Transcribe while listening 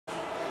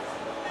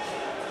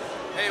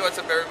Hey, what's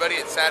up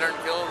everybody? It's Saturn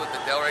Field with the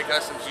Delray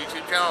Customs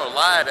YouTube channel. We're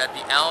live at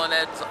the Allen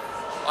Ed's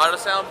Auto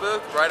Sound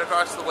booth. Right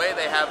across the way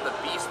they have the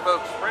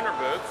Bespoke Sprinter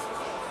booth.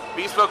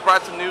 Bespoke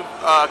brought some new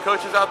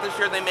coaches out this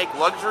year. They make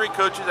luxury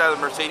coaches out of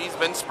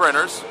Mercedes-Benz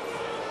Sprinters.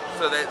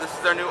 So this is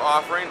their new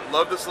offering.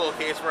 Love this little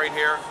case right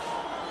here.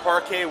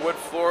 Parquet wood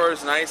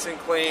floors, nice and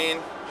clean.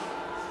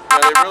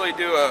 They really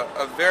do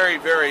a very,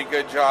 very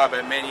good job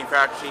at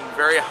manufacturing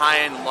very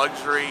high-end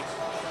luxury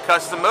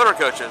custom motor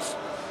coaches.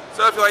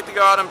 So if you like to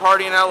go out and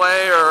party in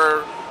LA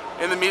or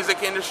in the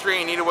music industry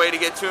and need a way to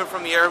get to and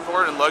from the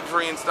airport in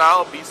luxury and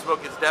style,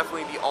 Bespoke is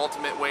definitely the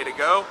ultimate way to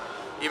go.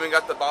 Even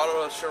got the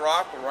bottle of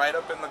Ciroc right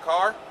up in the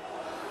car.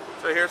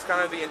 So here's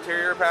kind of the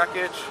interior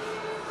package.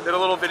 Did a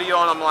little video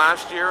on them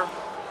last year.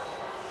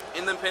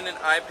 Independent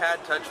iPad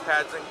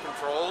touchpads and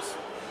controls.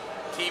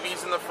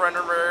 TVs in the front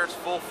and rears,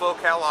 full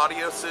focal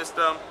audio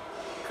system,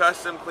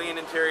 custom clean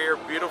interior,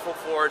 beautiful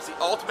floors.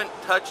 The ultimate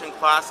touch and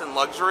class and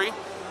luxury.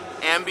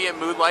 Ambient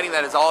mood lighting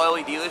that is all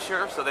LED this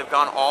year, so they've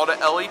gone all to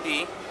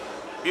LED.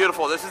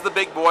 Beautiful. This is the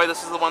big boy.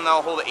 This is the one that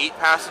will hold 8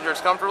 passengers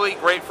comfortably.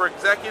 Great for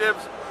executives,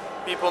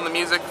 people in the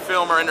music,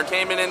 film, or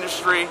entertainment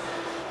industry.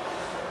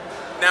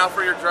 Now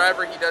for your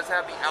driver, he does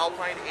have the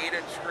Alpine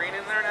 8-inch screen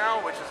in there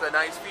now, which is a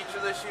nice feature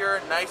this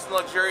year. Nice and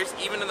luxurious,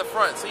 even in the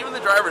front. So even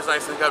the driver's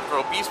nice and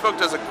comfortable. Bespoke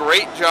does a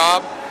great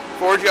job.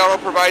 4G Auto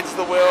provides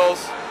the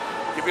wheels.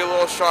 Give you a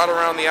little shot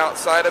around the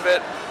outside of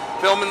it.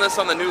 Filming this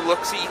on the new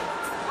Looxcie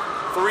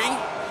 3.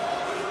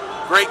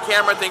 Great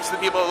camera, thanks to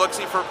the people at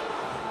Looxcie for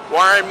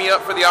wiring me up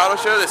for the auto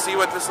show to see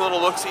what this little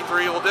Looxcie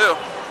 3 will do.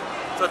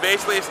 So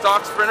basically a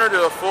stock Sprinter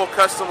to a full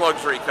custom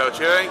luxury coach. If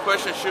you have any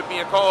questions, shoot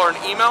me a call or an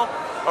email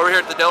over here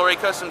at the Delray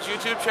Customs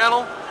YouTube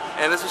channel.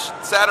 And this is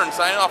Saturn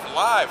signing off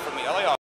live from the LA office.